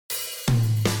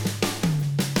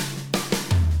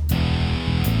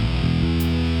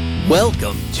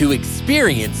Welcome to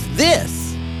Experience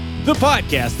This, the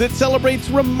podcast that celebrates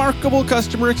remarkable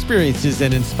customer experiences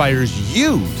and inspires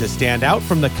you to stand out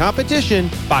from the competition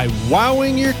by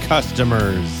wowing your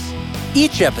customers.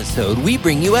 Each episode, we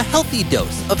bring you a healthy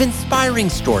dose of inspiring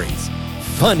stories,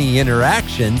 funny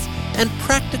interactions, and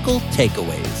practical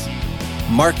takeaways.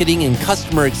 Marketing and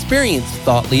customer experience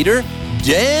thought leader,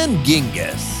 Dan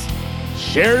Gingiss,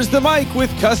 shares the mic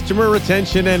with customer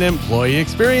retention and employee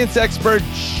experience expert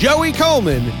Joey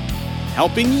Coleman,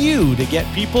 helping you to get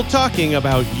people talking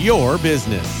about your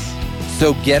business.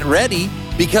 So get ready,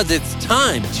 because it's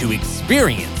time to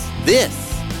experience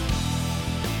this.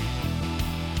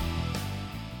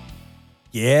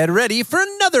 Get ready for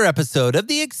another episode of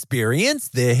the Experience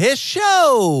This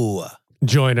Show.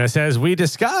 Join us as we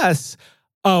discuss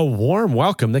a warm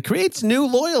welcome that creates new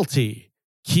loyalty,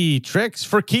 key tricks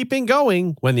for keeping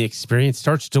going when the experience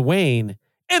starts to wane,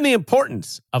 and the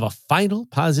importance of a final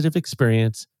positive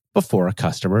experience before a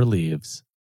customer leaves.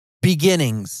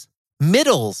 Beginnings,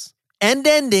 middles, and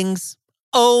endings.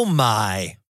 Oh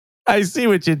my. I see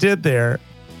what you did there.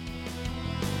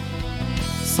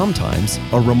 Sometimes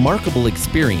a remarkable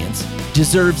experience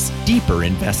deserves deeper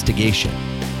investigation.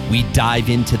 We dive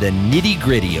into the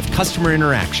nitty-gritty of customer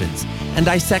interactions and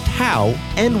dissect how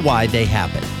and why they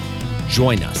happen.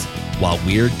 Join us while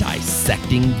we're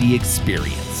dissecting the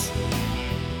experience.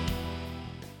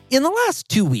 In the last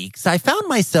 2 weeks, I found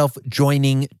myself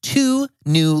joining 2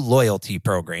 new loyalty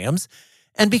programs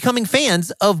and becoming fans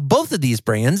of both of these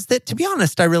brands that, to be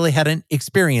honest, I really hadn't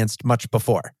experienced much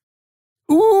before.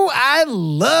 Ooh, I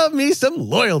love me some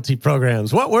loyalty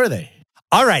programs. What were they?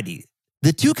 Alrighty.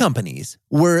 The 2 companies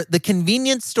were the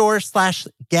convenience store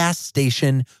 / gas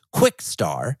station Quick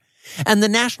Star and the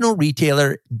national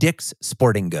retailer Dick's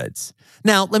Sporting Goods.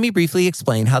 Now, let me briefly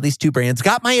explain how these 2 brands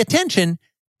got my attention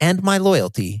and my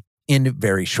loyalty in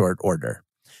very short order.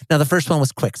 Now, the first one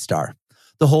was Quick Star.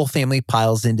 The whole family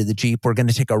piles into the Jeep. We're going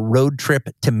to take a road trip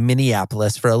to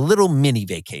Minneapolis for a little mini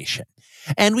vacation.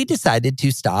 And we decided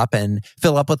to stop and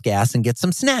fill up with gas and get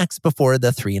some snacks before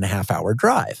the 3.5-hour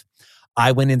drive.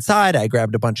 I went inside, I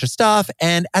grabbed a bunch of stuff,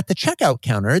 and at the checkout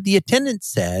counter, the attendant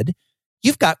said,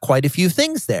 "You've got quite a few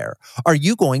things there. Are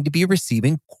you going to be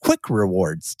receiving quick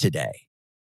rewards today?"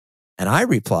 And I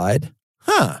replied,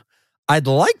 I'd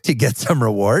like to get some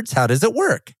rewards. How does it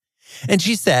work? And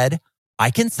she said,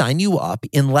 "I can sign you up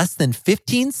in less than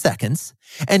 15 seconds,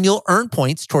 and you'll earn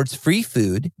points towards free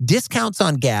food, discounts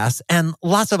on gas, and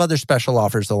lots of other special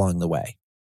offers along the way."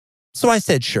 So I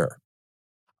said, sure.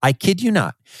 I kid you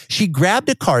not. She grabbed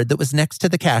a card that was next to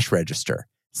the cash register,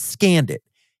 scanned it,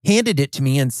 handed it to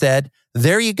me, and said,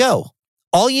 "There you go.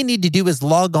 All you need to do is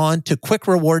log on to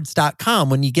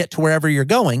quickrewards.com when you get to wherever you're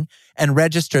going and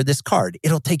register this card.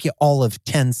 It'll take you all of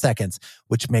 10 seconds,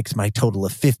 which makes my total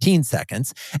of 15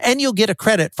 seconds, and you'll get a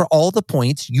credit for all the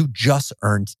points you just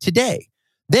earned today.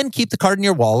 Then keep the card in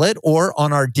your wallet or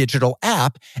on our digital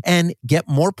app and get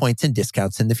more points and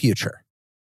discounts in the future."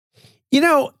 You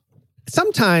know,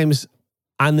 sometimes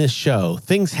on this show,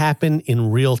 things happen in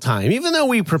real time. Even though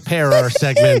we prepare our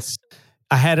segments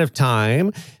ahead of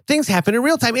time, things happen in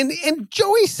real time. And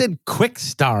Joey said Quick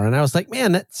Star, and I was like,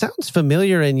 man, that sounds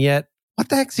familiar, and yet what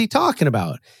the heck's he talking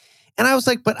about? And I was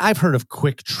like, but I've heard of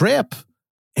Quick Trip.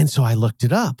 And so I looked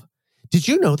it up. Did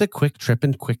you know that Quick Trip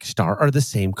and Quick Star are the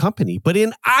same company? But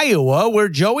in Iowa, where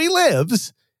Joey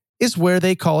lives, is where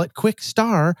they call it Quick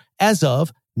Star as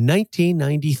of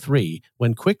 1993,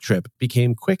 when Quick Trip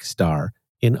became Quick Star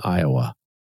in Iowa.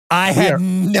 I had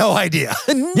no idea.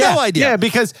 No idea. Yeah,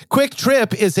 because Quick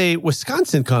Trip is a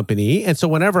Wisconsin company. And so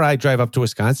whenever I drive up to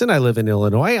Wisconsin, I live in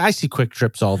Illinois, I see Quick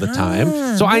Trips all the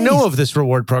time. So I know of this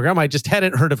reward program. I just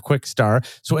hadn't heard of Quick Star.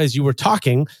 So as you were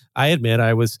talking, I admit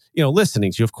I was,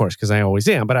 listening to you, of course, because I always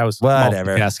am, but I was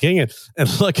multitasking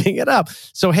and looking it up.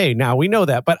 So, hey, now we know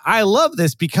that. But I love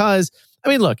this because,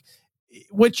 look,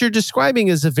 what you're describing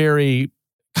is a very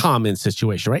common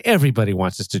situation, right? Everybody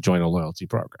wants us to join a loyalty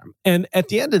program. And at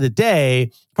the end of the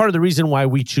day, part of the reason why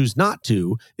we choose not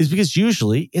to is because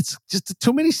usually it's just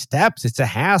too many steps. It's a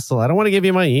hassle. I don't want to give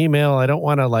you my email. I don't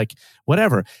want to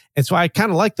whatever. And so I kind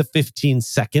of like the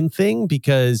 15-second thing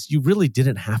because you really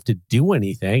didn't have to do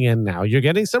anything. And now you're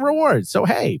getting some rewards. So,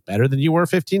 hey, better than you were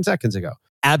 15 seconds ago.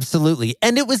 Absolutely.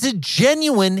 And it was a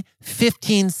genuine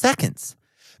 15 seconds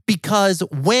because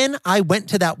when I went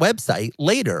to that website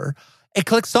later, it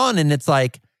clicks on and it's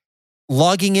like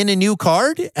logging in a new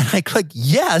card. And I click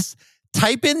yes,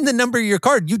 type in the number of your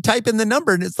card. You type in the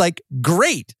number and it's like,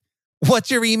 great.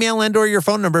 What's your email and or your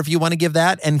phone number if you want to give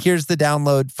that? And here's the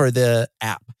download for the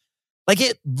app. Like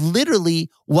it literally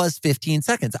was 15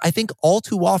 seconds. I think all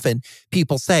too often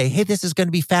people say, hey, this is going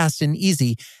to be fast and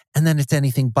easy. And then it's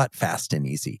anything but fast and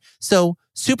easy. So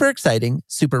super exciting,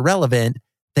 super relevant.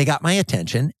 They got my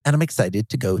attention and I'm excited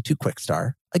to go to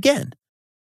Quickstar again.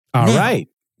 All right.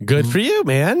 Good for you,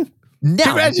 man. Now,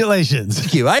 congratulations.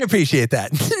 Thank you. I appreciate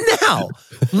that. Now,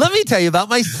 let me tell you about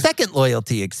my second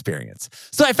loyalty experience.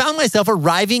 So I found myself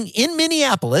arriving in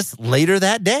Minneapolis later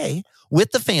that day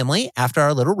with the family after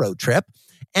our little road trip.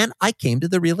 And I came to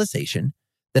the realization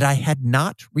that I had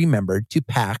not remembered to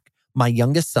pack my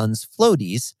youngest son's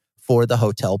floaties for the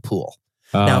hotel pool.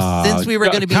 Now, since we were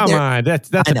going to be there, come on, that's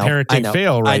a parenting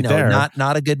fail right there.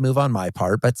 Not a good move on my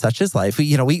part, but such is life.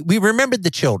 We remembered the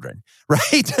children,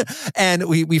 right? And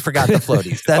we forgot the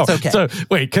floaties. That's okay. So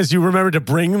wait, because you remembered to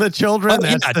bring the children,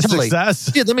 that's the success.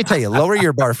 Dude, let me tell you, lower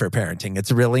your bar for parenting.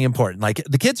 It's really important. Like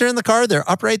the kids are in the car, they're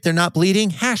upright, they're not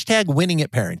bleeding. #winning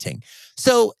at parenting.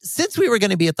 So since we were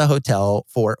going to be at the hotel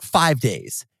for 5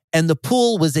 days, and the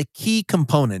pool was a key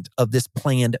component of this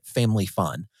planned family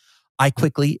fun, I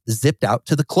quickly zipped out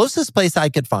to the closest place I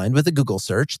could find with a Google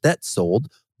search that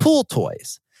sold pool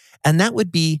toys. And that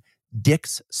would be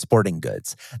Dick's Sporting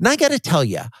Goods. And I got to tell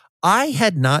you, I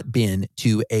had not been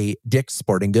to a Dick's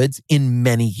Sporting Goods in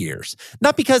many years.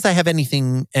 Not because I have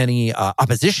any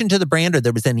opposition to the brand or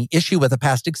there was any issue with a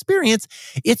past experience.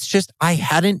 It's just I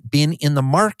hadn't been in the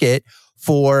market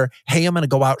for, hey, I'm going to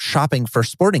go out shopping for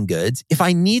sporting goods. If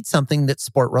I need something that's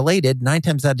sport related, 9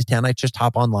 times out of 10, I just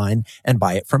hop online and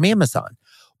buy it from Amazon.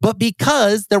 But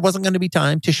because there wasn't going to be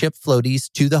time to ship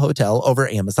floaties to the hotel over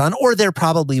Amazon, or there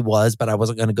probably was, but I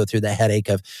wasn't going to go through the headache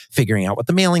of figuring out what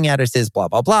the mailing address is, blah,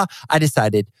 blah, blah, I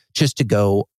decided just to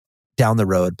go down the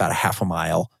road about a half a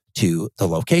mile to the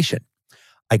location.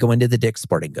 I go into the Dick's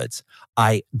Sporting Goods.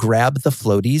 I grab the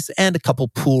floaties and a couple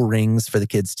pool rings for the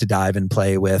kids to dive and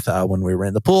play with when we were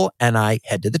in the pool, and I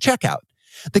head to the checkout.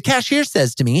 The cashier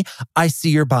says to me, I see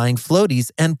you're buying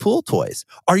floaties and pool toys.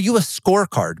 Are you a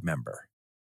ScoreCard member?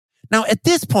 Now, at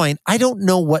this point, I don't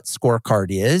know what ScoreCard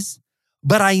is,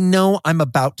 but I know I'm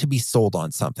about to be sold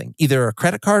on something, either a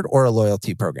credit card or a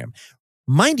loyalty program.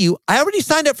 Mind you, I already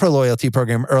signed up for a loyalty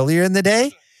program earlier in the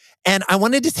day. And I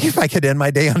wanted to see if I could end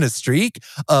my day on a streak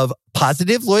of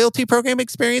positive loyalty program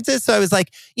experiences. So I was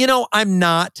like, I'm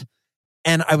not.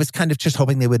 And I was kind of just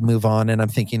hoping they would move on. And I'm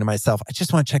thinking to myself, I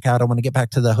just want to check out. I want to get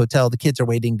back to the hotel. The kids are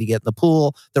waiting to get in the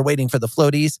pool. They're waiting for the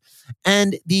floaties.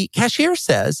 And the cashier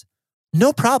says,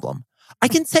 no problem. I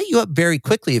can set you up very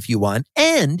quickly if you want.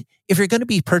 And if you're going to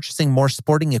be purchasing more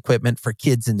sporting equipment for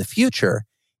kids in the future,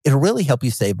 it'll really help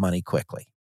you save money quickly.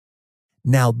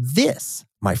 Now this,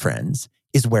 my friends,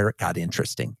 is where it got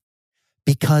interesting,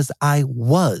 because I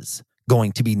was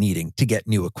going to be needing to get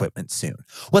new equipment soon.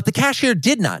 What the cashier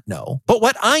did not know, but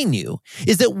what I knew,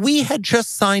 is that we had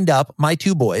just signed up my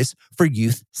 2 boys for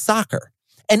youth soccer.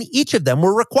 And each of them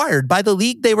were required by the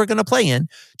league they were going to play in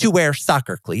to wear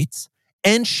soccer cleats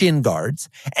and shin guards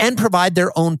and provide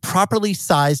their own properly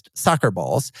sized soccer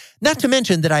balls. Not to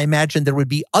mention that I imagined there would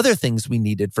be other things we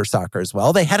needed for soccer as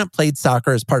well. They hadn't played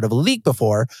soccer as part of a league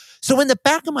before. So in the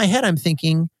back of my head, I'm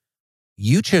thinking,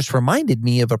 you just reminded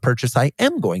me of a purchase I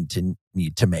am going to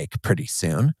need to make pretty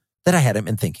soon that I hadn't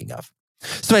been thinking of.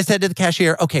 So I said to the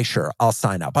cashier, okay, sure, I'll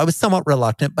sign up. I was somewhat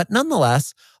reluctant, but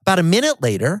nonetheless, about a minute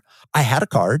later, I had a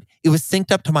card. It was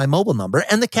synced up to my mobile number.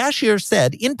 And the cashier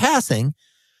said in passing,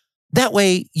 that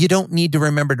way, you don't need to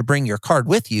remember to bring your card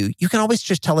with you. You can always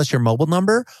just tell us your mobile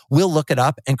number. We'll look it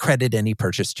up and credit any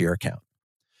purchase to your account.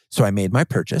 So I made my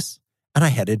purchase and I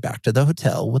headed back to the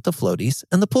hotel with the floaties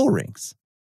and the pool rings.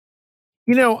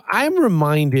 I'm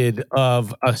reminded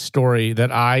of a story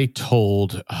that I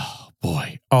told,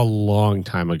 a long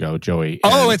time ago, Joey.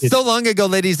 It's so long ago,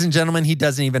 ladies and gentlemen, he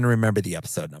doesn't even remember the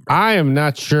episode number. I am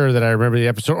not sure that I remember the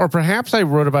episode, or perhaps I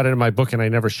wrote about it in my book and I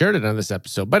never shared it on this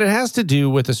episode, but it has to do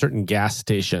with a certain gas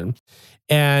station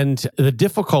and the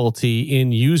difficulty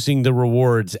in using the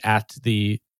rewards at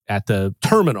the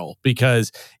terminal,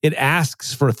 because it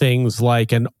asks for things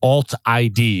like an alt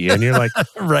ID. And you're like,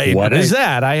 right, what is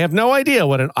that? I have no idea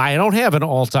I don't have an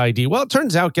alt ID. Well, it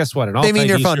turns out, guess what? An alt ID. They mean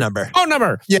your phone number. Phone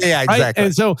number. Yeah, exactly. Right?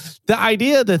 And so the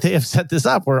idea that they have set this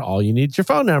up where all you need is your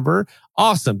phone number,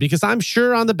 awesome. Because I'm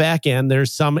sure on the back end,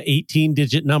 there's some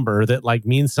 18-digit number that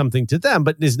means something to them,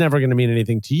 but is never going to mean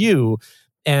anything to you.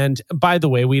 And by the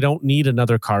way, we don't need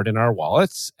another card in our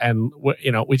wallets. And,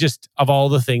 we just, of all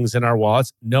the things in our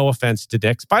wallets, no offense to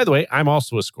Dick's. By the way, I'm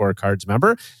also a ScoreCards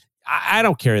member. I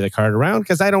don't carry the card around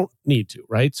because I don't need to,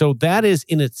 right? So that is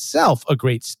in itself a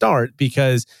great start,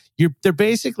 because they're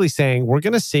basically saying, we're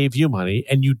going to save you money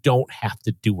and you don't have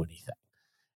to do anything.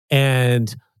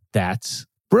 And that's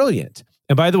brilliant.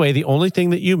 And by the way, the only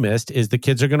thing that you missed is the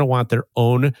kids are going to want their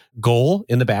own goal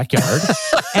in the backyard.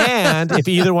 And if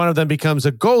either one of them becomes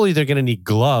a goalie, they're going to need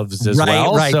gloves as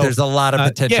well. Right. So, There's a lot of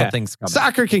potential things coming.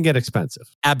 Soccer can get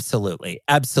expensive. Absolutely.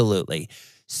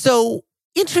 So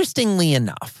interestingly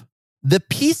enough, the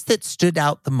piece that stood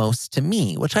out the most to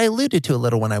me, which I alluded to a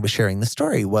little when I was sharing the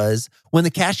story, was when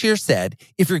the cashier said,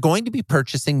 if you're going to be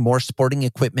purchasing more sporting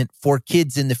equipment for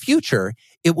kids in the future,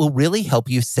 it will really help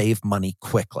you save money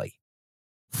quickly.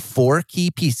 4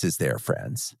 key pieces there,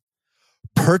 friends.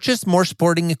 Purchase more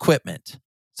sporting equipment.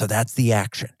 So that's the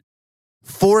action.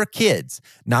 For kids,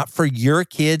 not for your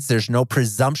kids. There's no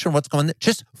presumption what's going on.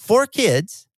 Just for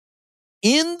kids.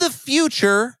 In the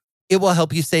future, it will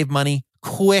help you save money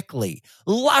quickly.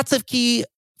 Lots of key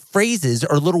phrases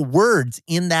or little words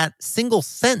in that single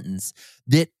sentence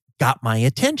that got my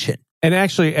attention. And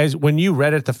actually, as when you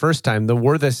read it the first time, the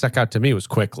word that stuck out to me was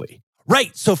quickly.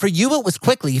 Right. So for you, it was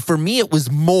quickly. For me, it was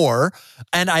more.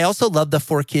 And I also love the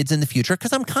 4 kids in the future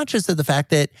because I'm conscious of the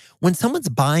fact that when someone's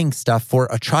buying stuff for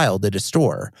a child at a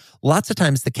store, lots of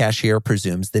times the cashier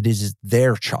presumes that it is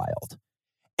their child.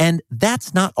 And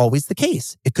that's not always the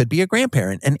case. It could be a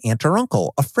grandparent, an aunt or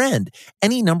uncle, a friend,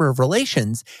 any number of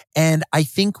relations. And I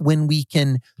think when we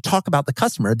can talk about the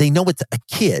customer, they know it's a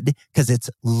kid because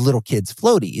it's little kids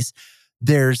floaties.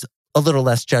 There's a little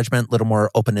less judgment, a little more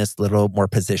openness, a little more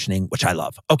positioning, which I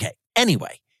love. Okay.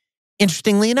 Anyway,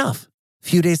 interestingly enough, a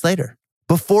few days later,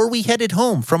 before we headed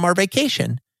home from our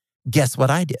vacation, guess what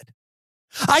I did?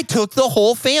 I took the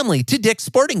whole family to Dick's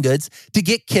Sporting Goods to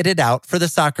get kitted out for the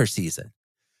soccer season.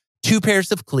 2 pairs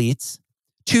of cleats,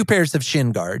 2 pairs of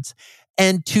shin guards,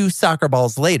 and 2 soccer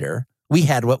balls later, we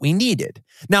had what we needed.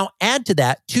 Now add to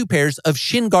that 2 pairs of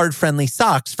shin guard friendly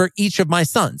socks for each of my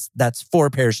sons. That's 4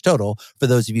 pairs total for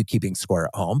those of you keeping score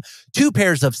at home. 2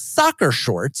 pairs of soccer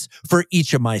shorts for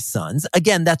each of my sons.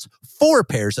 Again, that's 4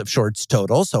 pairs of shorts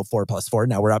total. So 4 plus 4.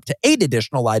 Now we're up to 8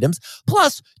 additional items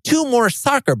plus 2 more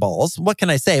soccer balls. What can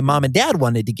I say? Mom and dad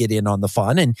wanted to get in on the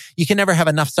fun, and you can never have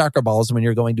enough soccer balls when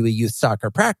you're going to a youth soccer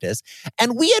practice.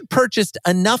 And we had purchased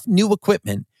enough new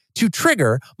equipment to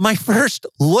trigger my first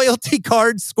loyalty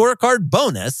card scorecard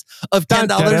bonus of $10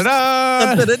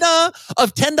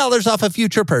 of $10 off a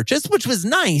future purchase, which was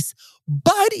nice,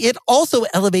 but it also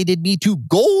elevated me to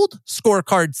gold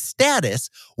scorecard status,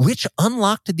 which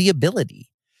unlocked the ability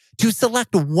to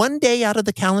select one day out of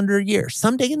the calendar year,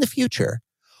 someday in the future,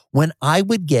 when I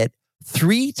would get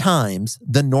 3 times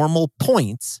the normal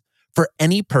points for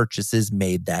any purchases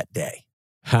made that day.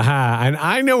 Haha, and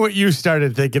I know what you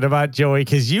started thinking about, Joey,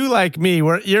 because you, like me,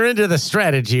 you're into the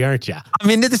strategy, aren't you?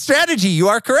 I'm into the strategy. You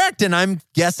are correct. And I'm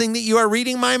guessing that you are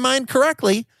reading my mind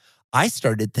correctly. I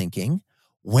started thinking,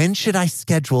 when should I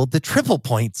schedule the triple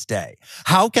points day?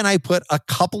 How can I put a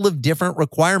couple of different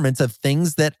requirements of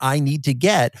things that I need to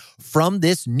get from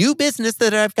this new business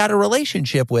that I've got a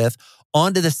relationship with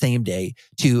onto the same day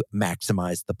to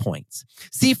maximize the points?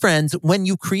 See, friends, when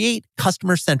you create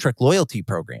customer-centric loyalty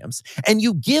programs and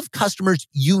you give customers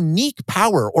unique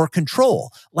power or control,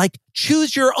 like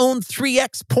choose your own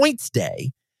 3x points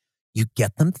day, you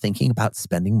get them thinking about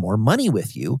spending more money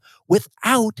with you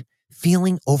without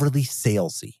feeling overly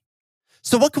salesy.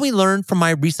 So what can we learn from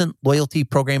my recent loyalty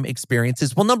program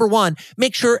experiences? Well, number 1,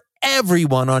 make sure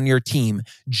everyone on your team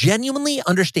genuinely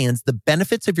understands the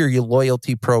benefits of your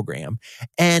loyalty program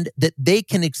and that they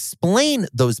can explain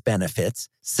those benefits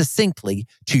succinctly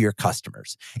to your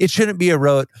customers. It shouldn't be a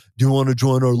rote, do you want to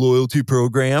join our loyalty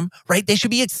program? Right? They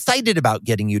should be excited about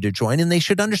getting you to join, and they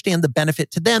should understand the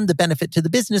benefit to them, the benefit to the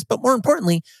business, but more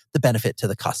importantly, the benefit to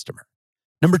the customer.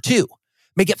 Number 2,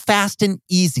 make it fast and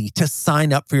easy to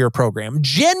sign up for your program.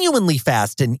 Genuinely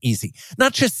fast and easy.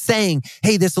 Not just saying,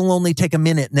 hey, this will only take a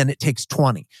minute and then it takes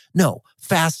 20. No,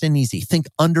 fast and easy. Think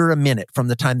under a minute from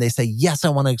the time they say, yes, I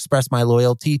want to express my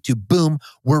loyalty, to boom,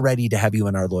 we're ready to have you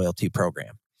in our loyalty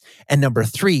program. And number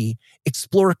 3,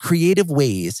 explore creative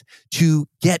ways to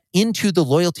get into the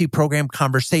loyalty program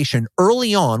conversation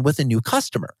early on with a new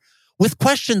customer with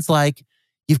questions like,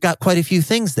 you've got quite a few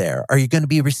things there. Are you going to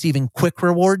be receiving quick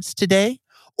rewards today?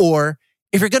 Or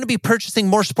if you're going to be purchasing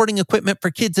more sporting equipment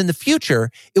for kids in the future,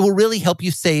 it will really help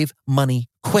you save money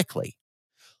quickly.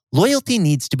 Loyalty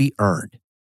needs to be earned,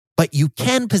 but you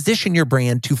can position your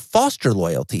brand to foster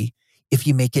loyalty if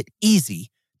you make it easy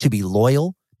to be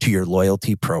loyal to your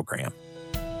loyalty program.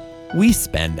 We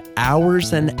spend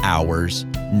hours and hours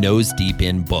nose deep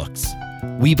in books.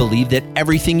 We believe that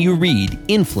everything you read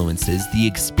influences the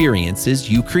experiences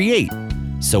you create.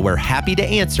 So we're happy to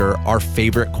answer our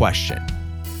favorite question.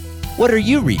 What are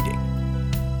you reading?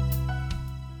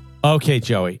 Okay,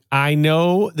 Joey, I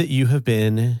know that you have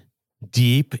been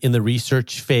deep in the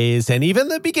research phase and even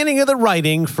the beginning of the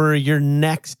writing for your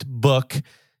next book.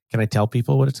 Can I tell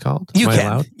people what it's called? You Am I can.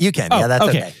 allowed? You can. Yeah, that's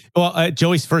okay. Well,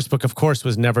 Joey's first book, of course,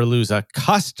 was Never Lose a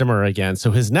Customer Again.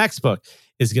 So his next book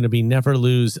is going to be Never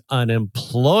Lose an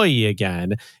Employee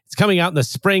Again. It's coming out in the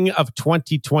spring of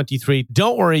 2023.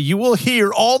 Don't worry, you will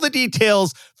hear all the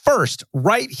details first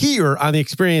right here on the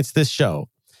Experience This show.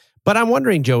 But I'm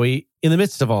wondering, Joey, in the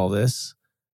midst of all this,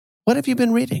 what have you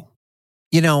been reading?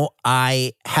 You know,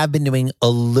 I have been doing a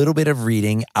little bit of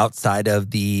reading outside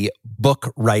of the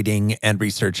book writing and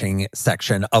researching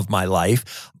section of my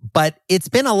life, but it's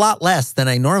been a lot less than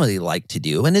I normally like to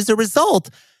do. And as a result,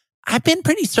 I've been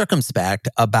pretty circumspect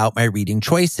about my reading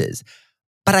choices.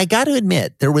 But I got to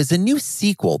admit, there was a new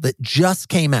sequel that just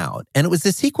came out, and it was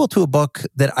a sequel to a book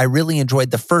that I really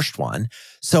enjoyed the first one.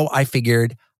 So I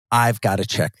figured I've got to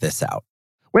check this out.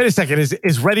 Wait a second.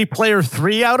 Is Ready Player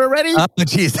 3 out already? Oh,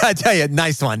 geez, I tell you,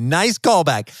 nice one. Nice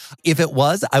callback. If it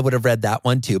was, I would have read that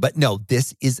one too. But no,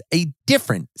 this is a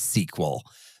different sequel.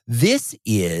 This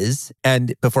is,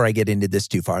 and before I get into this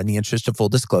too far, in the interest of full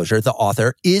disclosure, the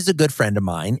author is a good friend of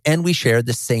mine, and we share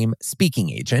the same speaking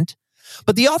agent.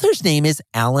 But the author's name is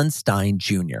Alan Stein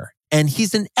Jr., and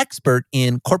he's an expert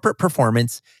in corporate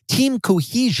performance, team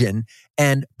cohesion,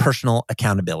 and personal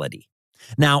accountability.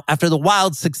 Now, after the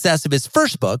wild success of his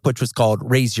first book, which was called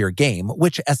Raise Your Game,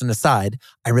 which, as an aside,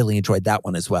 I really enjoyed that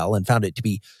one as well and found it to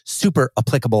be super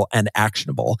applicable and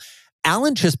actionable,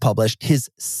 Alan just published his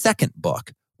second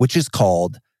book, which is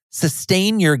called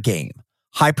Sustain Your Game: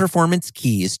 High Performance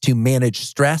Keys to Manage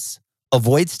Stress,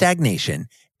 Avoid Stagnation,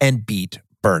 and Beat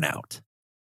Burnout.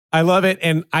 I love it.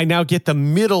 And I now get the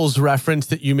middles reference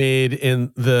that you made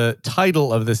in the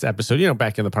title of this episode. You know,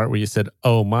 back in the part where you said,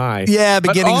 oh my. Yeah,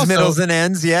 beginnings, also, middles, and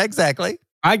ends. Yeah, exactly.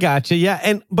 I gotcha.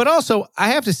 Yeah. But also, I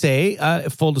have to say,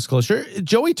 full disclosure,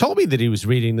 Joey told me that he was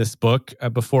reading this book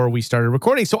before we started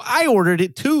recording. So I ordered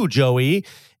it too, Joey.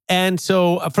 And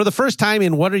so for the first time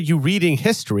in What Are You Reading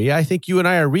history, I think you and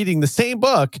I are reading the same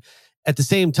book at the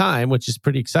same time, which is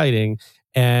pretty exciting.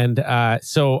 And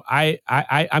so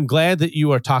I'm glad that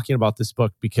you are talking about this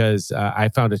book because I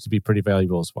found it to be pretty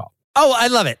valuable as well. Oh, I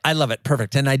love it. I love it.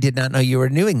 Perfect. And I did not know you were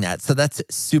doing that. So that's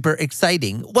super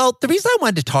exciting. Well, the reason I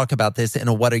wanted to talk about this in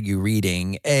a What Are You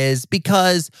Reading is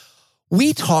because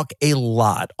we talk a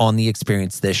lot on the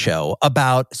Experience This show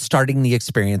about starting the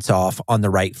experience off on the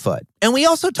right foot. And we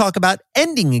also talk about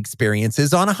ending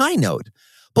experiences on a high note.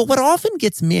 But what often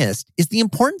gets missed is the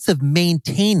importance of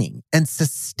maintaining and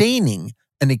sustaining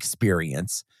an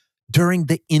experience during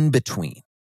the in-between.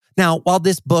 Now, while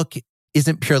this book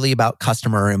isn't purely about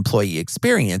customer or employee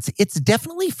experience, it's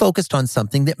definitely focused on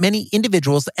something that many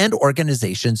individuals and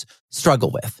organizations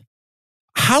struggle with.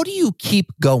 How do you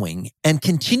keep going and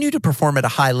continue to perform at a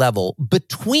high level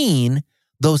between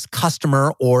those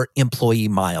customer or employee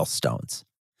milestones?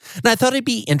 And I thought it'd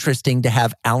be interesting to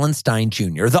have Alan Stein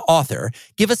Jr., the author,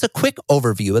 give us a quick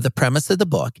overview of the premise of the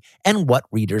book and what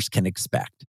readers can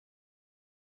expect.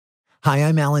 Hi,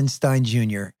 I'm Alan Stein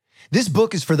Jr. This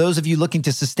book is for those of you looking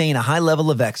to sustain a high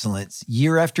level of excellence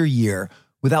year after year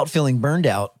without feeling burned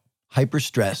out,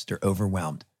 hyper-stressed, or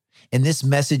overwhelmed. And this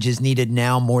message is needed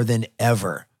now more than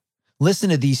ever. Listen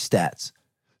to these stats.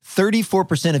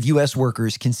 34% of U.S.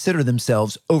 workers consider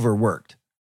themselves overworked.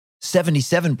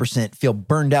 77% feel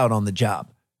burned out on the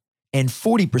job. And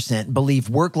 40% believe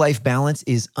work-life balance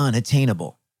is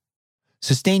unattainable.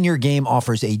 Sustain Your Game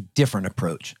offers a different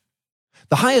approach.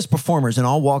 The highest performers in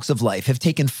all walks of life have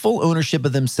taken full ownership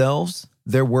of themselves,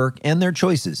 their work, and their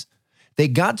choices. They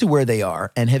got to where they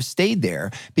are and have stayed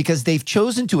there because they've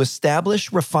chosen to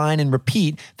establish, refine, and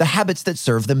repeat the habits that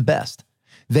serve them best.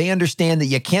 They understand that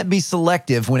you can't be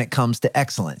selective when it comes to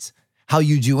excellence. How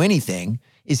you do anything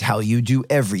is how you do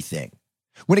everything.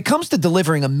 When it comes to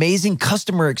delivering amazing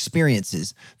customer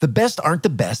experiences, the best aren't the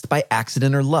best by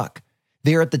accident or luck.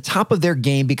 They are at the top of their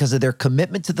game because of their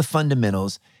commitment to the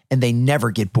fundamentals, and they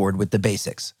never get bored with the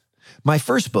basics. My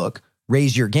first book,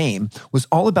 Raise Your Game, was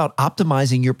all about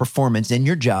optimizing your performance in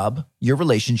your job, your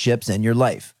relationships, and your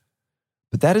life.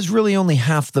 But that is really only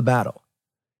half the battle.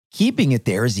 Keeping it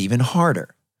there is even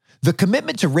harder. The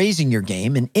commitment to raising your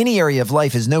game in any area of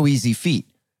life is no easy feat.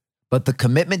 But the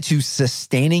commitment to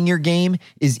sustaining your game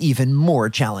is even more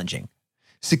challenging.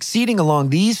 Succeeding along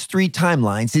these three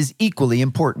timelines is equally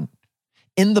important.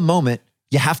 In the moment,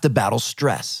 you have to battle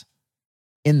stress.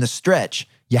 In the stretch,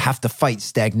 you have to fight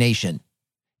stagnation.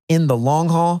 In the long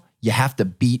haul, you have to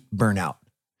beat burnout.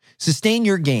 Sustain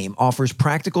Your Game offers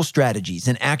practical strategies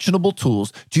and actionable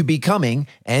tools to becoming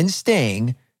and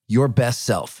staying your best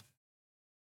self.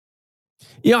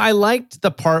 You know, I liked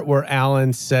the part where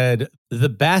Alan said The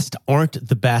best aren't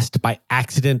the best by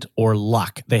accident or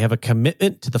luck. They have a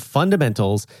commitment to the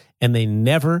fundamentals and they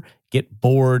never get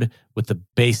bored with the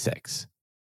basics.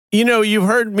 You know, you've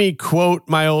heard me quote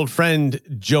my old friend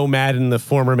Joe Maddon, the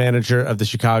former manager of the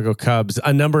Chicago Cubs,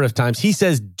 a number of times. He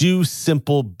says, do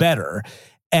simple better.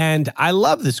 And I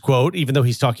love this quote, even though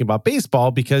he's talking about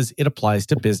baseball, because it applies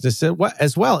to business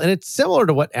as well. And it's similar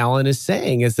to what Alan is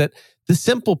saying, is that the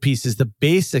simple pieces, the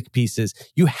basic pieces,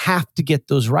 you have to get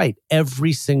those right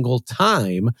every single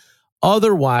time.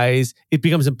 Otherwise, it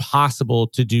becomes impossible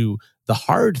to do the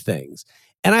hard things.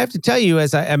 And I have to tell you,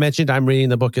 as I mentioned, I'm reading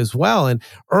the book as well. And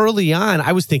early on,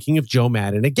 I was thinking of Joe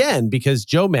Maddon again, because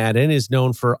Joe Maddon is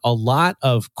known for a lot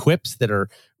of quips that are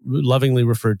lovingly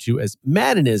referred to as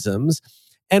Maddonisms.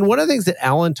 And one of the things that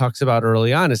Alan talks about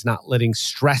early on is not letting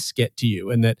stress get to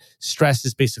you, and that stress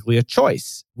is basically a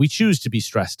choice. We choose to be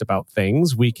stressed about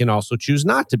things. We can also choose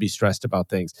not to be stressed about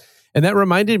things. And that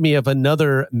reminded me of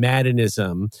another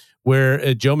Maddonism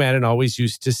where Joe Maddon always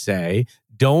used to say,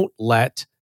 don't let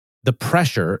the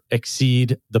pressure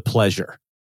exceed the pleasure.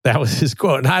 That was his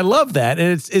quote. And I love that. And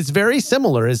it's very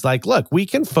similar. It's like, look, we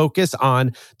can focus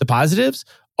on the positives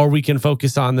or we can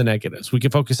focus on the negatives. We can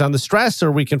focus on the stress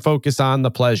or we can focus on the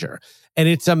pleasure. And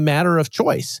it's a matter of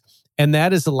choice. And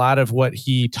that is a lot of what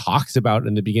he talks about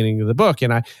in the beginning of the book.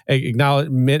 And I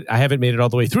admit I haven't made it all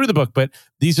the way through the book, but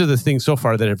these are the things so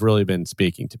far that have really been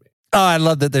speaking to me. Oh, I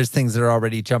love that there's things that are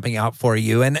already jumping out for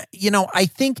you. And, I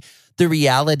think the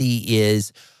reality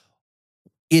is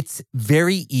it's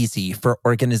very easy for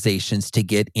organizations to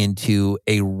get into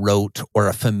a rote or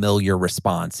a familiar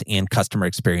response in customer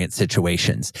experience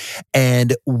situations.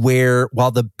 And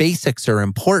while the basics are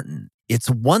important, it's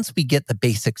once we get the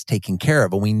basics taken care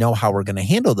of and we know how we're going to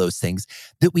handle those things,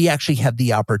 that we actually have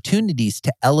the opportunities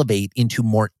to elevate into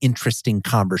more interesting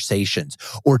conversations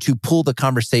or to pull the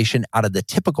conversation out of the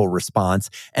typical response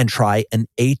and try an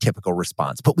atypical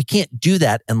response. But we can't do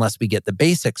that unless we get the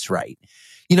basics right.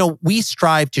 We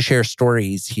strive to share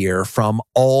stories here from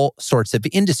all sorts of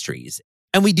industries.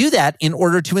 And we do that in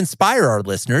order to inspire our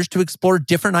listeners to explore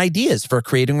different ideas for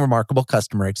creating remarkable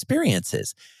customer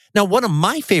experiences. Now, one of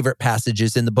my favorite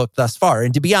passages in the book thus far,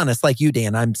 and to be honest, like you,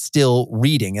 Dan, I'm still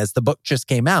reading as the book just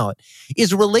came out,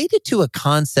 is related to a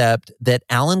concept that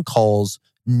Alan calls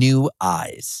new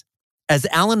eyes. As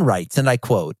Alan writes, and I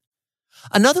quote,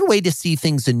 "Another way to see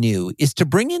things anew is to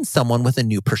bring in someone with a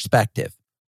new perspective.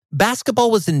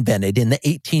 Basketball was invented in the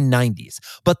 1890s,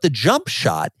 but the jump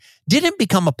shot didn't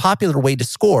become a popular way to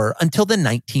score until the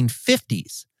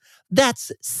 1950s.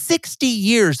 That's 60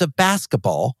 years of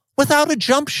basketball without a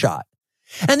jump shot.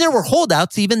 And there were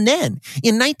holdouts even then.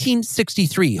 In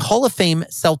 1963, Hall of Fame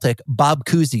Celtic Bob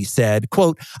Cousy said,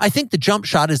 quote, "I think the jump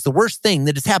shot is the worst thing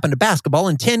that has happened to basketball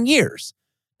in 10 years.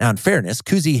 Now, in fairness,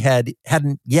 Cousy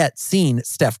hadn't yet seen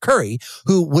Steph Curry,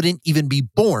 who wouldn't even be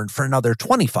born for another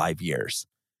 25 years.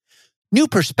 New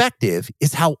perspective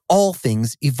is how all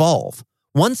things evolve.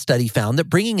 One study found that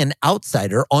bringing an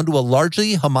outsider onto a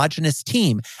largely homogeneous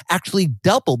team actually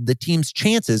doubled the team's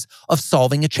chances of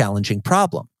solving a challenging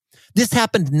problem. This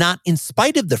happened not in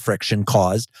spite of the friction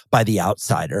caused by the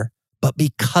outsider, but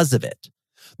because of it.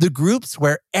 The groups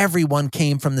where everyone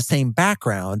came from the same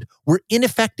background were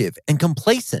ineffective and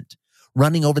complacent,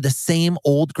 running over the same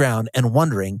old ground and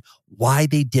wondering why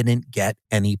they didn't get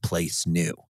any place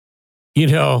new."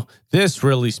 This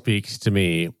really speaks to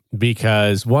me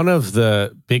because one of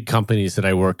the big companies that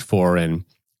I worked for, and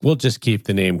we'll just keep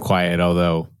the name quiet,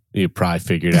 although you probably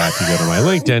figured out if you go to my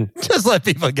LinkedIn. Just let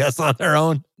people guess on their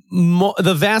own.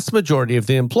 The vast majority of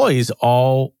the employees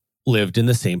all lived in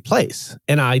the same place.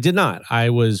 And I did not. I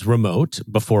was remote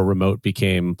before remote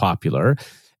became popular.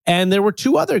 And there were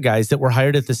two other guys that were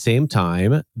hired at the same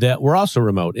time that were also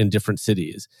remote in different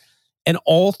cities. And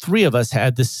all three of us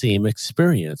had the same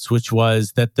experience, which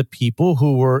was that the people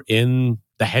who were in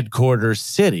the headquarters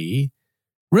city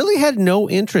really had no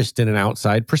interest in an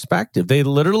outside perspective. They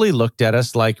literally looked at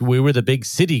us like we were the big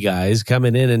city guys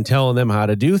coming in and telling them how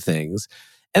to do things.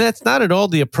 And that's not at all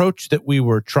the approach that we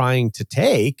were trying to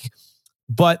take.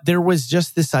 But there was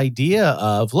just this idea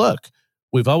of, look,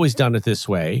 we've always done it this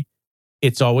way.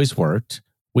 It's always worked.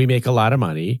 We make a lot of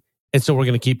money. And so we're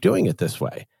going to keep doing it this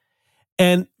way.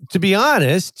 And to be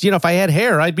honest, if I had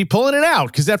hair, I'd be pulling it out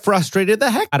because that frustrated the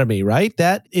heck out of me, right?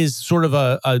 That is sort of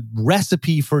a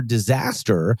recipe for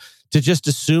disaster, to just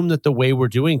assume that the way we're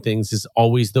doing things is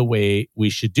always the way we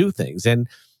should do things. And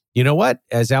you know what?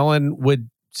 As Alan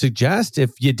would suggest,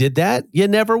 if you did that, you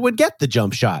never would get the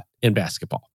jump shot in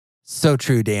basketball. So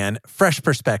true, Dan. Fresh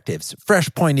perspectives, fresh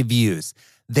point of views.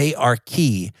 They are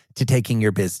key to taking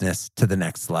your business to the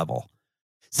next level.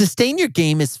 Sustain Your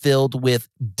Game is filled with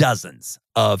dozens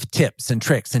of tips and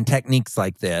tricks and techniques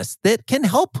like this that can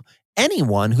help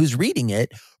anyone who's reading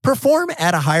it perform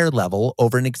at a higher level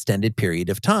over an extended period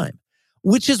of time.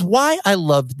 Which is why I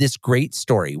love this great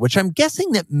story, which I'm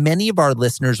guessing that many of our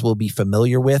listeners will be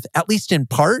familiar with, at least in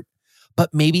part,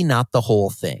 but maybe not the whole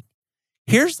thing.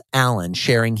 Here's Alan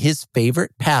sharing his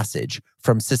favorite passage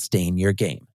from Sustain Your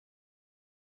Game.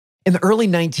 In the early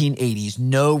 1980s,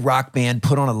 no rock band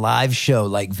put on a live show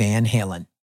like Van Halen.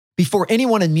 Before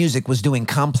anyone in music was doing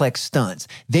complex stunts,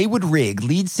 they would rig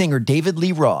lead singer David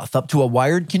Lee Roth up to a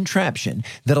wired contraption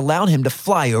that allowed him to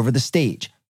fly over the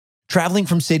stage. Traveling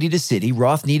from city to city,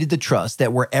 Roth needed to trust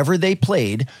that wherever they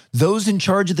played, those in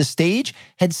charge of the stage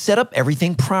had set up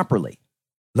everything properly.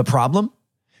 The problem?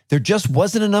 There just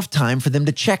wasn't enough time for them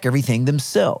to check everything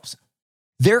themselves.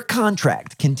 Their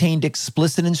contract contained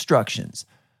explicit instructions,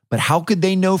 but how could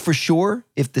they know for sure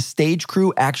if the stage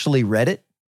crew actually read it?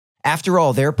 After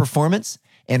all, their performance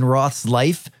and Roth's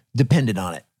life depended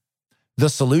on it. The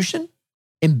solution?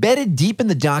 Embedded deep in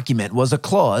the document was a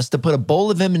clause to put a bowl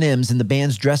of M&Ms in the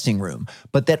band's dressing room,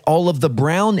 but that all of the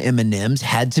brown M&Ms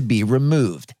had to be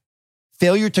removed.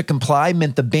 Failure to comply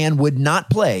meant the band would not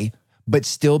play, but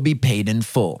still be paid in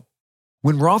full.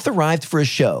 When Roth arrived for a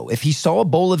show, if he saw a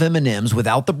bowl of M&Ms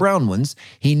without the brown ones,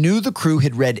 he knew the crew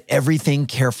had read everything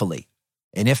carefully.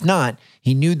 And if not,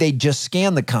 he knew they'd just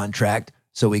scanned the contract,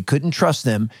 so he couldn't trust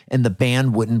them and the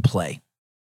band wouldn't play.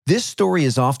 This story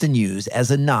is often used as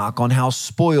a knock on how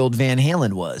spoiled Van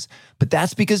Halen was, but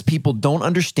that's because people don't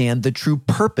understand the true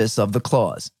purpose of the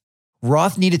clause.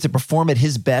 Roth needed to perform at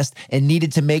his best and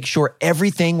needed to make sure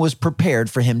everything was prepared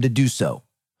for him to do so.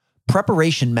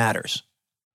 Preparation matters.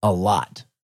 A lot.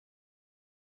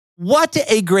 What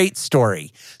a great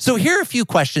story. So here are a few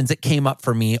questions that came up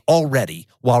for me already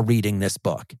while reading this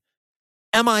book.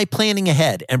 Am I planning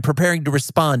ahead and preparing to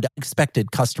respond to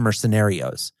unexpected customer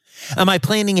scenarios? Am I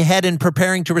planning ahead and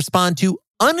preparing to respond to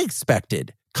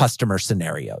unexpected customer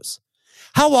scenarios?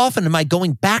 How often am I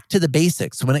going back to the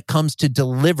basics when it comes to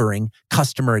delivering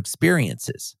customer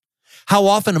experiences? How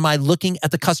often am I looking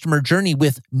at the customer journey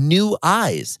with new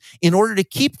eyes in order to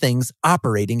keep things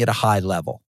operating at a high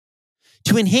level?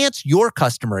 To enhance your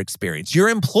customer experience, your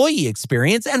employee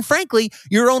experience, and frankly,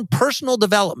 your own personal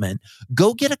development,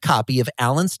 go get a copy of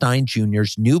Alan Stein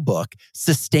Jr.'s new book,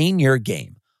 Sustain Your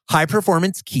Game: High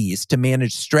Performance Keys to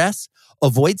Manage Stress,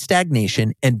 Avoid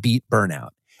Stagnation, and Beat Burnout,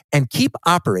 and keep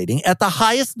operating at the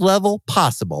highest level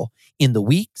possible in the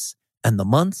weeks and the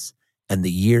months and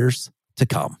the years to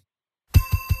come.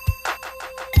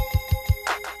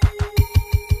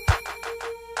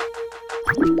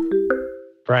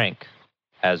 Frank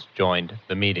has joined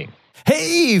the meeting.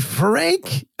 Hey,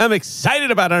 Frank. I'm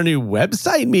excited about our new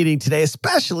website meeting today,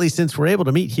 especially since we're able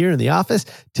to meet here in the office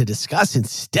to discuss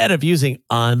instead of using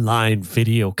online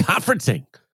video conferencing.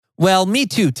 Well, me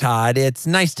too, Todd. It's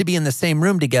nice to be in the same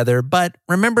room together, but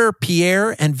remember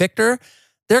Pierre and Victor?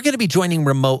 They're going to be joining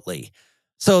remotely.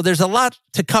 So there's a lot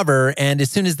to cover, and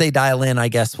as soon as they dial in, I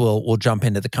guess we'll jump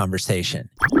into the conversation.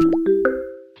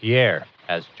 Pierre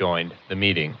has joined the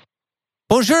meeting.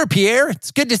 Bonjour, Pierre.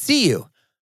 It's good to see you.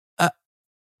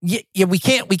 Yeah, we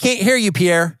can't hear you,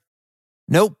 Pierre.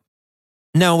 Nope.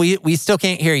 No, we still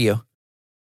can't hear you.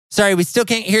 Sorry, we still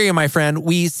can't hear you, my friend.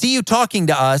 We see you talking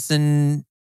to us, and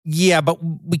yeah, but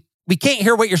we can't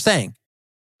hear what you're saying.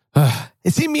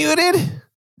 Is he muted?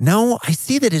 No, I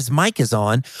see that his mic is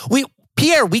on.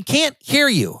 Pierre, we can't hear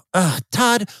you.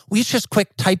 Todd, will you just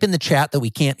quick type in the chat that we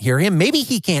can't hear him? Maybe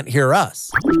he can't hear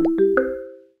us.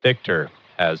 Victor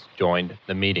has joined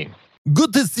the meeting.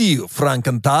 Good to see you, Frank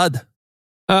and Todd.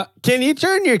 Can you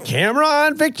turn your camera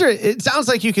on, Victor? It sounds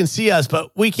like you can see us,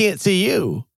 but we can't see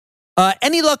you.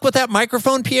 Any luck with that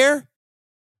microphone, Pierre?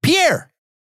 Pierre,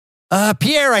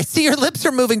 I see your lips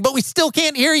are moving, but we still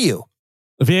can't hear you.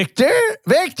 Victor,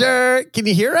 can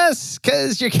you hear us?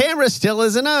 Because your camera still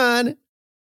isn't on.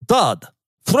 Todd,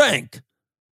 Frank,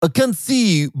 I can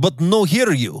see but no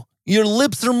hear you. Your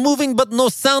lips are moving, but no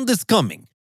sound is coming.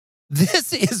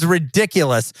 This is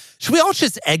ridiculous. Should we all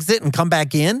just exit and come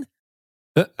back in?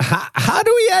 How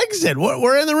do we exit?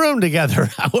 We're in the room together.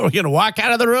 Are we going to walk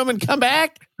out of the room and come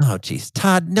back? Oh, geez,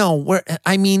 Todd, no.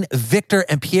 Victor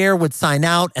and Pierre would sign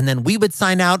out, and then we would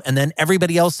sign out, and then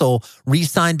everybody else will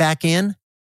re-sign back in.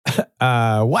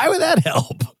 Why would that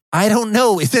help? I don't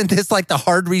know. Isn't this like the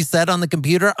hard reset on the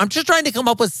computer? I'm just trying to come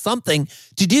up with something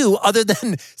to do other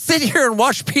than sit here and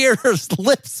watch Pierre's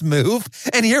lips move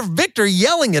and hear Victor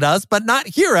yelling at us, but not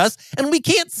hear us, and we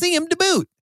can't see him to boot.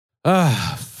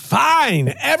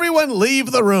 Fine. Everyone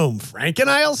leave the room. Frank and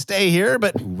I'll stay here,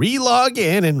 but re-log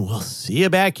in and we'll see you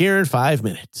back here in 5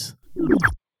 minutes.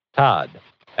 Todd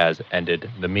has ended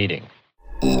the meeting.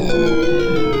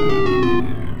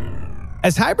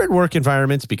 As hybrid work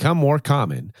environments become more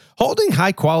common, holding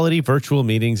high-quality virtual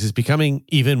meetings is becoming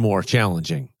even more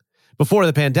challenging. Before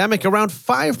the pandemic, around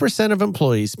 5% of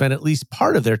employees spent at least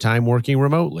part of their time working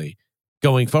remotely.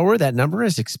 Going forward, that number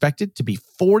is expected to be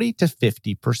 40 to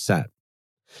 50%.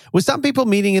 With some people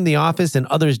meeting in the office and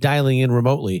others dialing in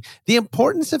remotely, the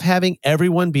importance of having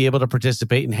everyone be able to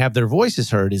participate and have their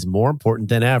voices heard is more important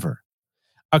than ever.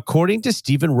 According to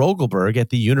Stephen Rogelberg at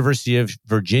the University of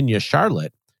Virginia,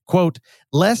 Charlotte, quote,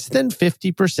 less than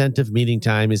 50% of meeting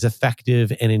time is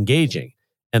effective and engaging,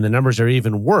 and the numbers are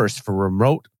even worse for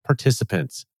remote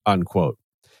participants, unquote.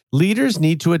 Leaders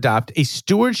need to adopt a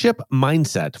stewardship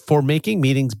mindset for making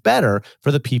meetings better for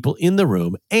the people in the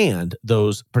room and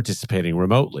those participating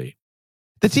remotely.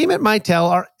 The team at Mitel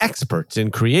are experts in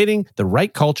creating the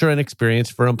right culture and experience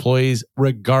for employees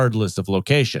regardless of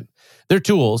location. Their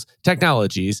tools,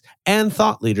 technologies, and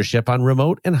thought leadership on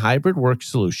remote and hybrid work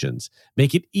solutions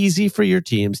make it easy for your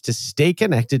teams to stay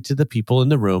connected to the people in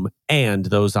the room and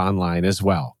those online as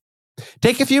well.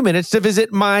 Take a few minutes to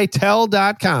visit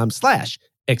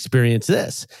mitel.com/experience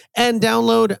this and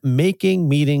download Making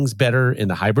Meetings Better in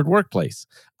the Hybrid Workplace,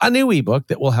 a new ebook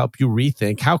that will help you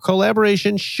rethink how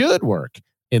collaboration should work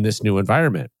in this new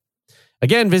environment.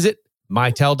 Again, visit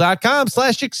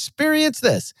mitel.com/experience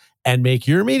this and make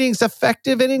your meetings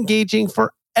effective and engaging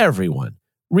for everyone,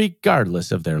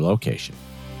 regardless of their location.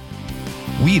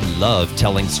 We love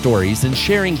telling stories and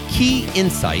sharing key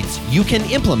insights you can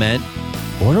implement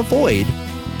or avoid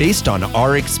based on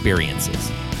our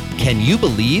experiences. Can you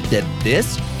believe that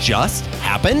this just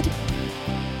happened?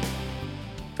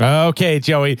 Okay,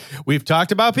 Joey, we've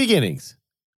talked about beginnings.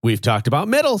 We've talked about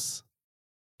middles.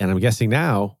 And I'm guessing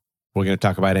now we're going to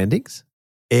talk about endings?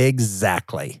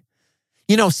 Exactly.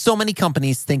 You know, so many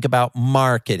companies think about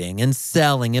marketing and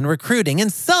selling and recruiting,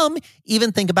 and some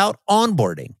even think about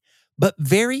onboarding. But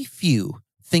very few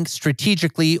think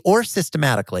strategically or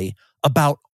systematically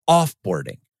about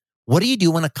offboarding. What do you do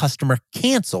when a customer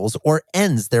cancels or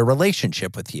ends their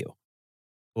relationship with you?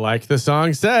 Like the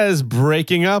song says,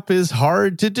 breaking up is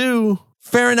hard to do.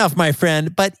 Fair enough, my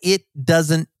friend, but it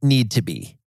doesn't need to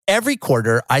be. Every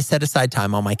quarter, I set aside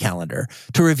time on my calendar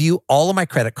to review all of my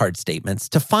credit card statements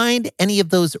to find any of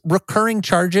those recurring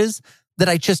charges that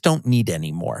I just don't need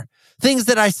anymore. Things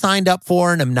that I signed up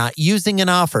for and am not using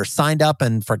enough, or signed up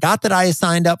and forgot that I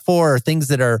signed up for, or things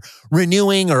that are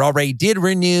renewing or already did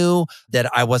renew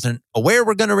that I wasn't aware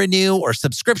were going to renew, or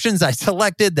subscriptions I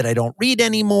selected that I don't read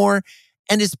anymore.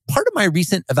 And as part of my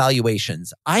recent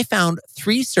evaluations, I found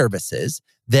 3 services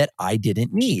that I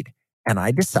didn't need, and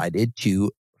I decided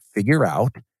to figure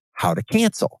out how to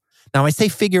cancel. Now, I say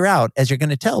figure out, as you're going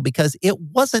to tell, because it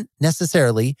wasn't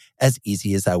necessarily as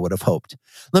easy as I would have hoped.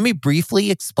 Let me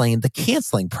briefly explain the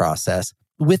canceling process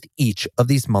with each of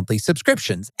these monthly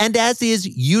subscriptions. And as is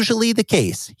usually the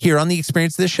case here on the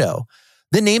Experience of the Show,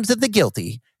 the names of the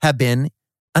guilty have been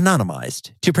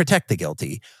anonymized to protect the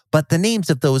guilty, but the names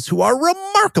of those who are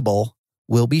remarkable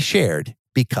will be shared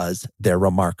because they're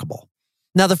remarkable.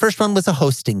 Now, the first one was a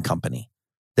hosting company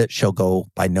that shall go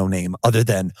by no name other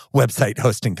than website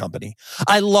hosting company.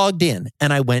 I logged in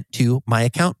and I went to my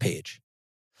account page.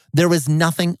 There was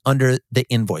nothing under the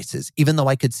invoices, even though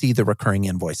I could see the recurring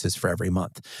invoices for every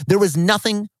month. There was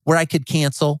nothing where I could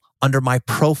cancel under my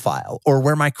profile or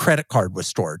where my credit card was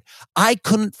stored. I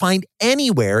couldn't find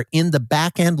anywhere in the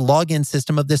back-end login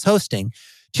system of this hosting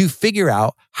to figure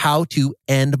out how to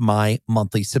end my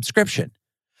monthly subscription.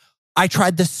 I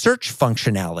tried the search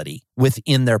functionality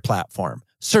within their platform,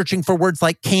 searching for words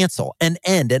like cancel and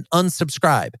end and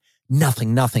unsubscribe.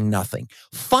 Nothing.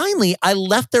 Finally, I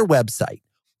left their website,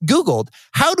 Googled,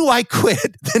 how do I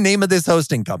quit the name of this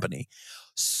hosting company?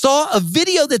 Saw a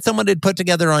video that someone had put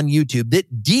together on YouTube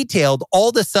that detailed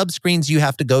all the subscreens you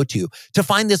have to go to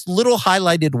find this little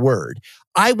highlighted word.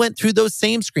 I went through those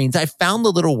same screens. I found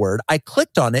the little word. I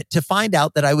clicked on it to find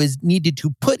out that I needed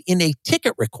to put in a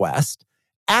ticket request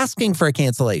asking for a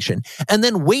cancellation, and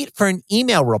then wait for an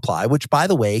email reply, which, by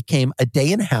the way, came a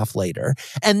day and a half later,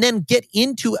 and then get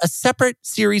into a separate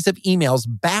series of emails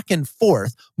back and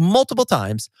forth multiple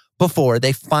times before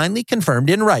they finally confirmed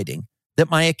in writing that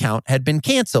my account had been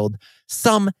canceled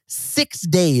some 6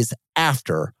 days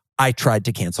after I tried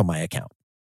to cancel my account.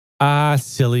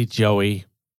 Silly Joey.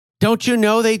 Don't you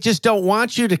know they just don't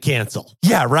want you to cancel?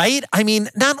 Yeah, right? I mean,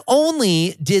 not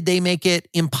only did they make it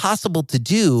impossible to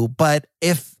do, but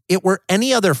if it were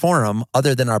any other forum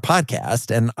other than our podcast,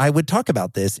 and I would talk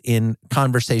about this in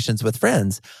conversations with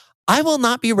friends, I will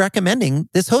not be recommending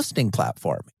this hosting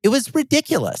platform. It was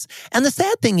ridiculous. And the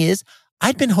sad thing is,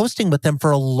 I'd been hosting with them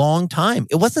for a long time.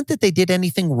 It wasn't that they did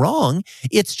anything wrong.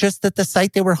 It's just that the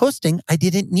site they were hosting, I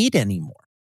didn't need anymore.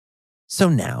 So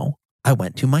now I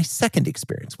went to my second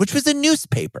experience, which was a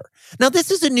newspaper. Now, this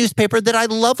is a newspaper that I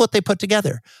love what they put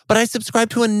together, but I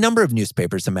subscribe to a number of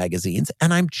newspapers and magazines,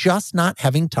 and I'm just not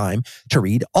having time to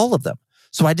read all of them.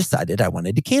 So I decided I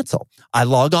wanted to cancel. I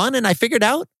log on and I figured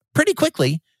out pretty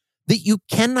quickly that you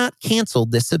cannot cancel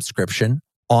this subscription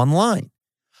online.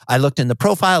 I looked in the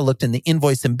profile, looked in the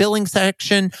invoice and billing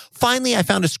section. Finally, I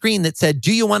found a screen that said,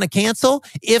 "Do you want to cancel?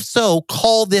 If so,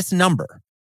 call this number."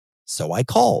 So I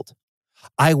called.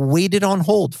 I waited on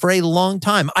hold for a long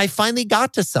time. I finally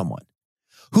got to someone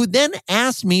who then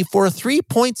asked me for 3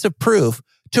 points of proof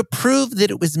to prove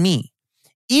that it was me.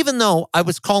 Even though I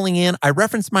was calling in, I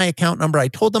referenced my account number, I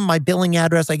told them my billing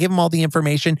address, I gave them all the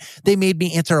information. They made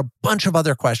me answer a bunch of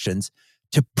other questions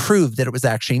to prove that it was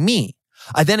actually me.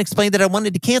 I then explained that I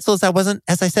wanted to cancel as I wasn't,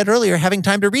 as I said earlier, having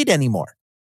time to read anymore.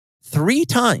 3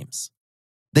 times,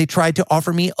 they tried to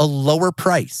offer me a lower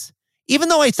price. Even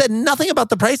though I said nothing about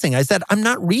the pricing, I said, I'm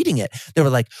not reading it. They were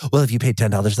like, well, if you paid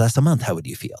 $10 less a month, how would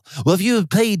you feel? Well, if you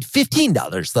paid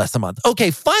 $15 less a month,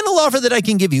 okay, final offer that I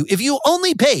can give you. If you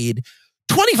only paid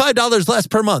 $25 less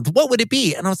per month, what would it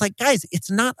be? And I was like, guys, it's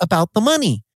not about the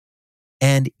money.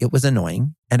 And it was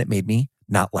annoying, and it made me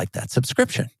not like that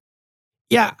subscription.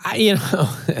 Yeah,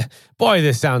 boy,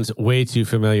 this sounds way too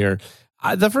familiar.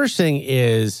 The first thing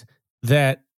is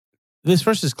that this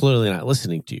person is clearly not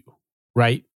listening to you,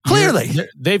 right? Clearly.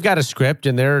 They've got a script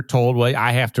and they're told, well,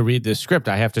 I have to read this script.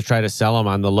 I have to try to sell them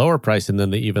on the lower price and then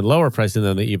the even lower price and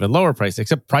then the even lower price,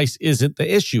 except price isn't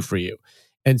the issue for you.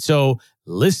 And so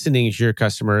listening to your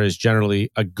customer is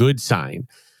generally a good sign.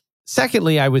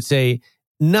 Secondly, I would say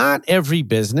not every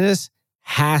business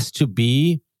has to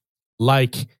be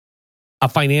like a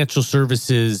financial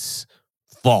services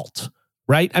vault,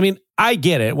 right? I mean, I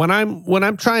get it. When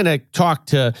I'm trying to talk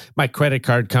to my credit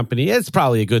card company, it's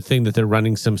probably a good thing that they're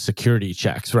running some security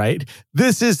checks, right?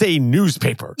 This is a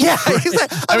newspaper. Yeah, right?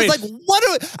 exactly. I was like,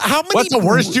 how many? What's the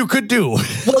worst you could do?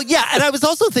 Well, yeah, and I was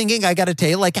also thinking, I got to tell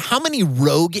you, like, how many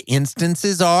rogue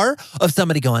instances are of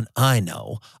somebody going, I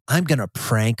know, I'm going to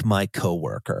prank my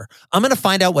coworker. I'm going to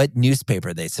find out what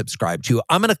newspaper they subscribe to.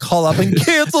 I'm going to call up and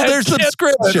cancel their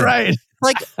subscription. Right.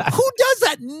 Like, who does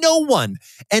that? No one.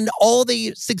 And all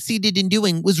they succeeded in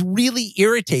doing was really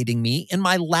irritating me in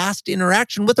my last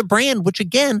interaction with a brand, which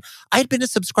again, I'd been a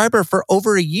subscriber for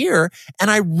over a year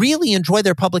and I really enjoy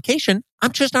their publication.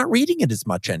 I'm just not reading it as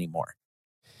much anymore.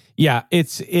 Yeah,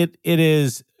 it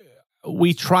is.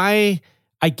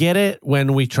 I get it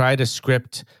when we try to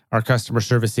script our customer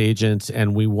service agents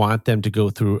and we want them to go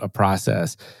through a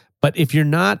process. But if you're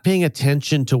not paying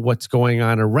attention to what's going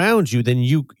on around you, then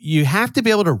you have to be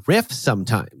able to riff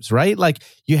sometimes, right? Like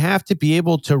you have to be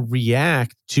able to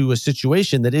react to a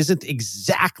situation that isn't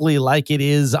exactly like it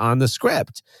is on the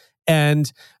script.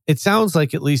 And it sounds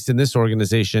like, at least in this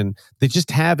organization, they just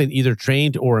haven't either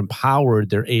trained or empowered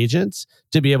their agents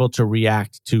to be able to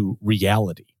react to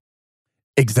reality.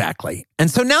 Exactly.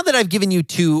 And so now that I've given you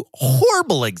 2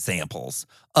 horrible examples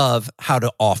of how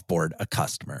to offboard a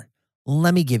customer,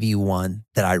 let me give you one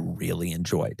that I really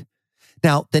enjoyed.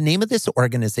 Now, the name of this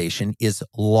organization is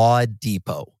Law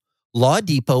Depot. Law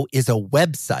Depot is a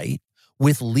website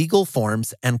with legal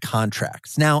forms and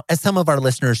contracts. Now, as some of our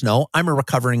listeners know, I'm a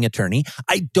recovering attorney.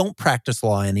 I don't practice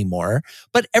law anymore,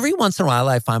 but every once in a while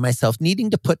I find myself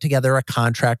needing to put together a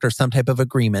contract or some type of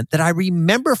agreement that I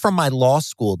remember from my law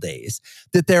school days,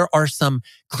 that there are some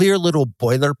clear little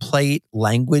boilerplate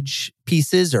language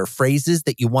pieces or phrases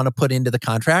that you want to put into the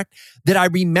contract that I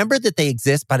remember that they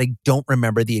exist, but I don't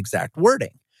remember the exact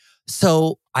wording.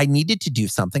 So I needed to do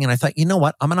something. And I thought, you know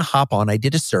what? I'm going to hop on. I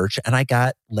did a search and I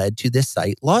got led to this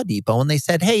site, Law Depot. And they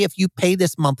said, hey, if you pay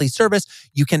this monthly service,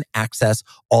 you can access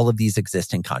all of these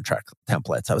existing contract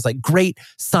templates. I was like, great,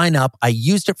 sign up. I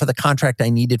used it for the contract I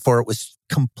needed for it. It was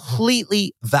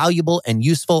completely valuable and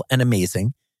useful and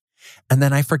amazing. And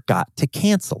then I forgot to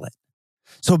cancel it.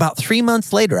 So about 3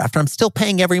 months later, after I'm still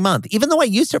paying every month, even though I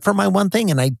used it for my one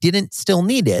thing and I didn't still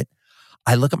need it,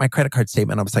 I look at my credit card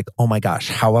statement. I was like, oh my gosh,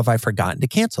 how have I forgotten to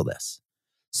cancel this?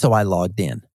 So I logged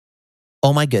in.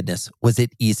 Oh my goodness, was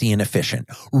it easy and efficient?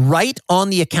 Right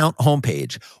on the account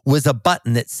homepage was a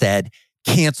button that said,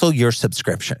 cancel your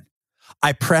subscription.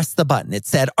 I pressed the button. It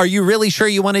said, are you really sure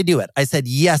you want to do it? I said,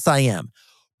 yes, I am.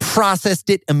 Processed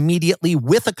it immediately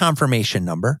with a confirmation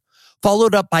number,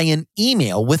 followed up by an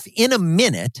email within a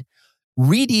minute,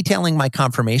 redetailing my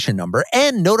confirmation number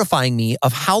and notifying me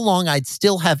of how long I'd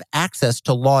still have access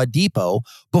to Law Depot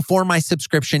before my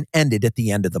subscription ended at the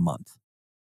end of the month.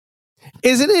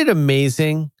 Isn't it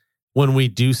amazing when we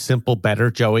do simple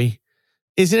better, Joey?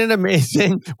 Isn't it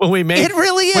amazing when we make It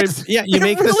really is. you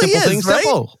make the really simple is, thing right?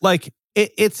 simple. Like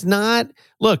it's not.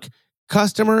 Look,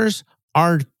 customers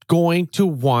are going to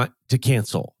want to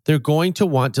cancel. They're going to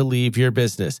want to leave your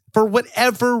business for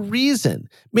whatever reason.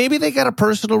 Maybe they got a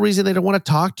personal reason they don't want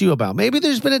to talk to you about. Maybe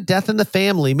there's been a death in the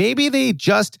family. Maybe they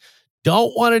just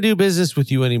don't want to do business with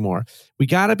you anymore. We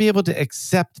got to be able to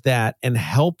accept that and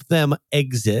help them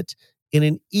exit in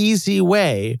an easy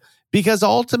way. Because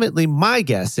ultimately, my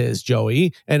guess is,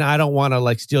 Joey, and I don't want to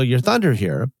like steal your thunder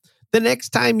here, the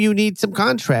next time you need some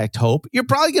contract hope, you're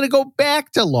probably going to go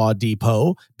back to Law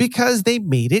Depot because they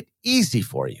made it easy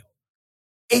for you.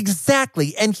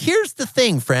 Exactly. And here's the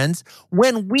thing, friends.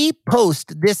 When we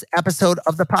post this episode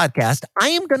of the podcast, I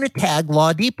am going to tag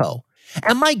Law Depot.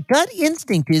 And my gut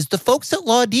instinct is the folks at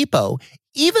Law Depot,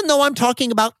 even though I'm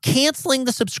talking about canceling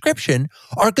the subscription,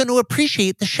 are going to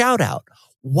appreciate the shout out.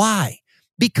 Why?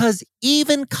 Because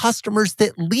even customers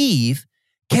that leave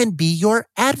can be your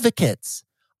advocates.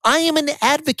 I am an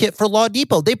advocate for Law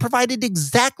Depot. They provided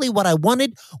exactly what I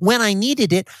wanted when I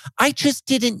needed it. I just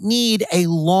didn't need a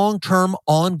long-term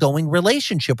ongoing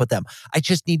relationship with them. I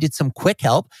just needed some quick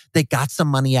help. They got some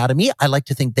money out of me. I like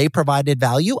to think they provided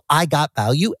value. I got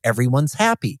value. Everyone's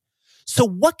happy. So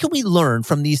what can we learn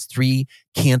from these 3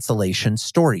 cancellation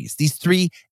stories, these 3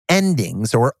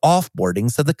 endings or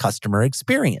offboardings of the customer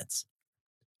experience?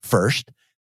 First,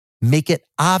 make it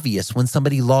obvious when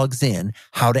somebody logs in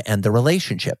how to end the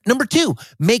relationship. Number 2,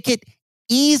 make it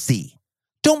easy.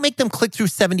 Don't make them click through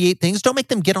 78 things. Don't make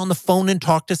them get on the phone and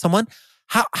talk to someone.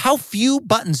 How few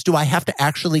buttons do I have to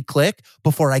actually click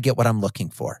before I get what I'm looking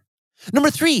for?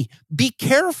 Number 3, be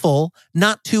careful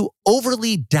not to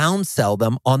overly downsell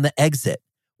them on the exit.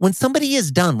 When somebody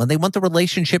is done, when they want the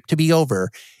relationship to be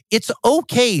over, it's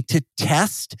okay to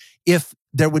test if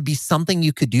there would be something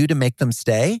you could do to make them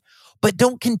stay, but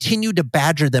don't continue to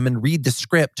badger them and read the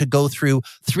script to go through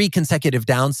 3 consecutive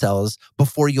downsells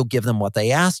before you'll give them what they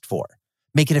asked for.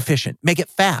 Make it efficient, make it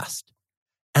fast.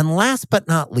 And last but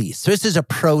not least, so this is a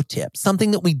pro tip,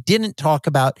 something that we didn't talk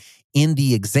about in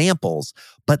the examples,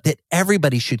 but that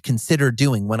everybody should consider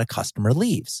doing when a customer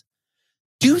leaves.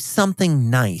 Do something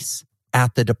nice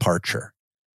at the departure.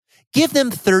 Give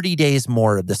them 30 days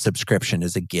more of the subscription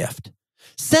as a gift.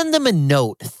 Send them a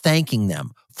note thanking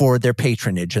them for their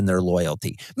patronage and their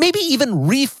loyalty. Maybe even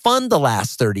refund the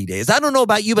last 30 days. I don't know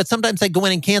about you, but sometimes I go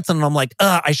in and cancel and I'm like,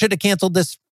 I should have canceled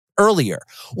this earlier.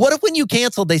 What if when you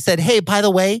canceled, they said, hey, by the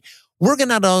way, we're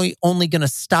not only going to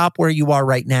stop where you are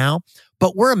right now,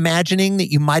 but we're imagining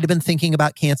that you might have been thinking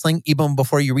about canceling even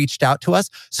before you reached out to us.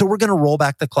 So we're going to roll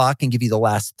back the clock and give you the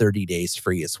last 30 days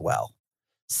free as well.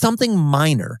 Something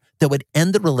minor that would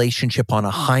end the relationship on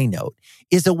a high note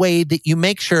is a way that you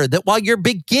make sure that while your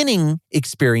beginning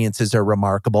experiences are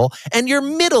remarkable and your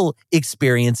middle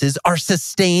experiences are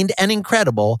sustained and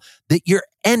incredible, that your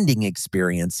ending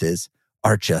experiences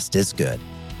are just as good.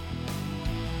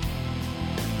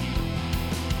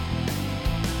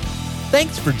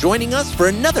 Thanks for joining us for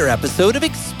another episode of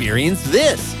Experience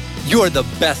This. You're the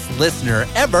best listener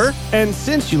ever. And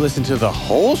since you listened to the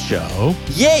whole show,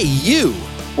 Yay, you!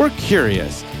 we're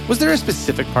curious, was there a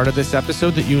specific part of this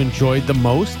episode that you enjoyed the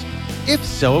most? If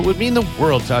so, it would mean the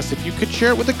world to us if you could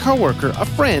share it with a coworker, a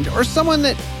friend, or someone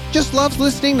that just loves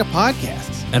listening to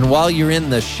podcasts. And while you're in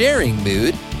the sharing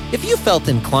mood, if you felt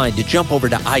inclined to jump over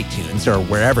to iTunes or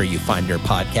wherever you find your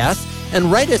podcasts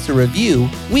and write us a review,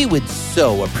 we would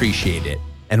so appreciate it.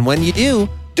 And when you do,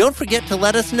 don't forget to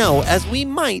let us know, as we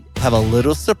might have a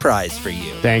little surprise for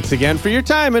you. Thanks again for your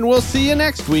time, and we'll see you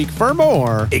next week for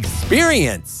more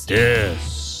Experience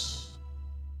This.